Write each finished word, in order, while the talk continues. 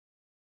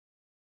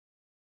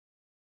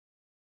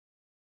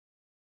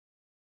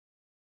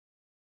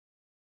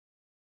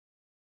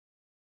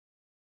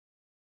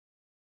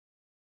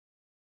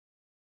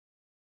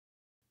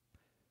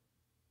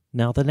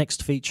Now the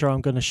next feature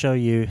I'm going to show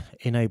you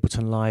in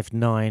Ableton Live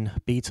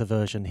 9 beta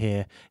version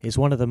here is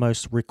one of the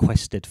most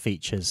requested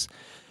features.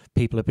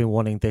 People have been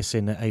wanting this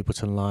in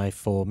Ableton Live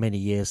for many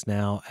years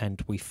now,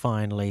 and we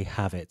finally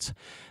have it.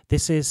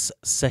 This is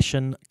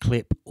session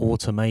clip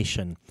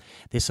automation.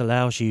 This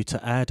allows you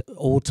to add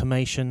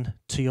automation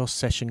to your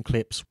session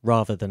clips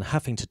rather than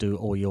having to do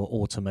all your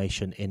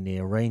automation in the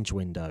arrange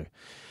window.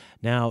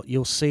 Now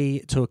you'll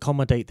see, to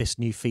accommodate this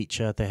new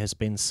feature, there has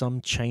been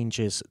some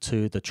changes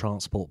to the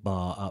transport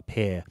bar up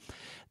here.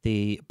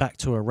 The back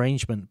to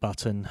arrangement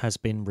button has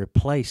been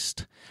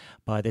replaced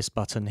by this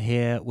button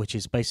here, which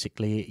is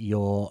basically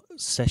your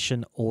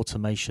session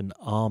automation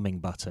arming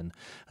button.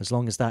 As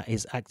long as that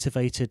is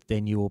activated,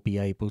 then you will be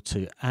able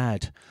to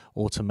add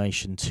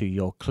automation to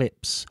your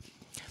clips.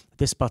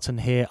 This button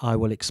here, I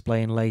will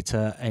explain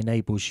later,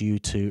 enables you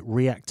to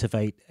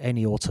reactivate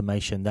any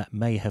automation that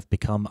may have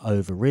become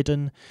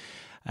overridden.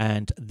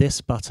 And this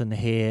button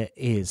here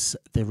is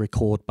the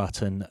record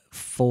button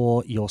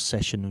for your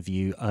session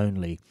view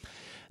only.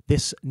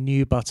 This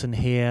new button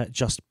here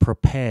just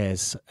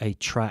prepares a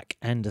track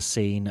and a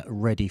scene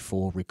ready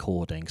for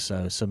recording.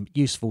 So some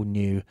useful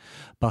new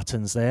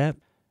buttons there.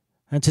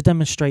 And to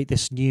demonstrate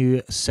this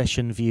new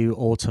session view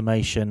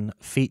automation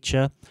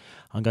feature,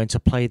 I'm going to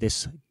play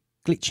this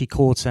glitchy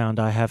chord sound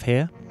I have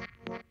here.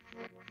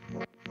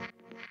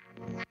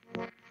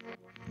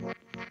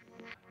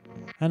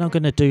 And I'm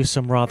going to do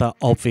some rather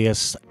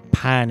obvious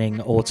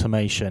panning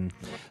automation.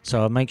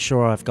 So I'll make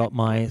sure I've got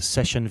my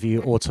session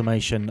view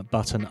automation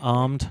button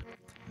armed,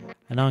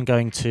 and I'm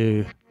going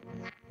to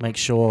make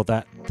sure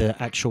that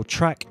the actual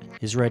track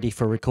is ready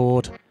for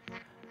record,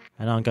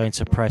 and I'm going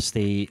to press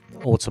the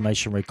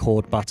automation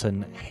record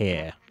button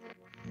here.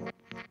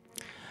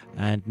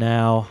 And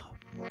now,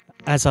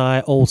 as I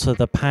alter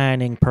the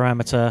panning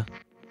parameter,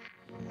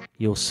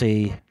 you'll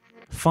see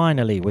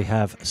finally we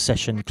have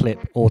session clip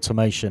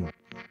automation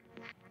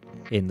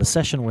in the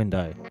session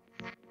window.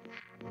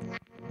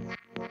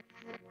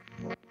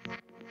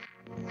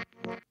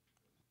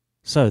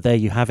 So there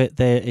you have it.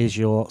 There is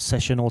your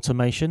session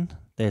automation.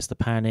 There's the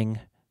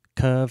panning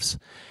curves,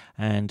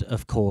 and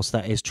of course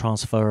that is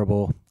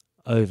transferable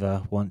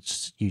over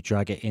once you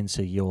drag it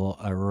into your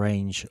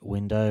arrange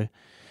window.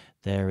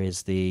 There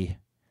is the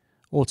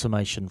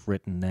automation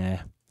written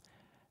there,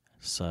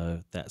 so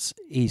that's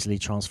easily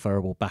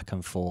transferable back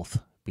and forth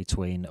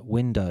between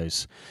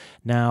windows.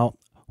 Now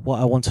what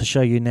I want to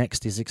show you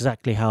next is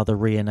exactly how the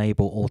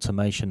re-enable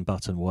automation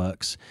button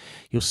works.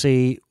 You'll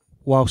see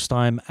whilst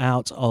I'm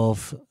out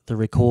of the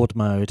record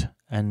mode,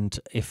 and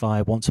if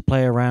I want to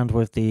play around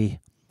with the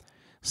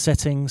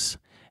settings,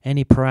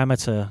 any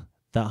parameter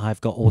that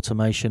I've got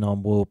automation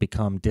on will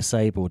become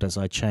disabled as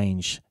I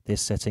change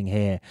this setting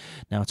here.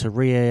 Now to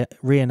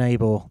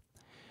re-enable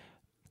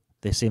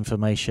this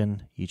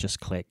information, you just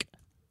click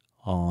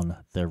on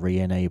the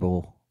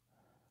re-enable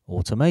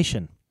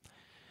automation.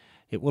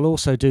 It will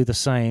also do the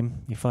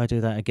same if I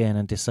do that again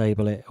and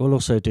disable it. It will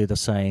also do the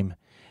same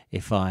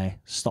if I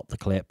stop the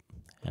clip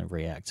and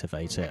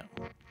reactivate it.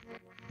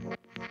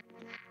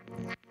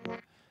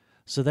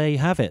 So there you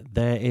have it.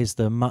 There is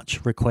the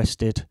much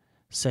requested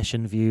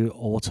session view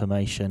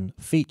automation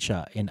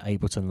feature in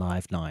Ableton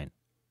Live 9.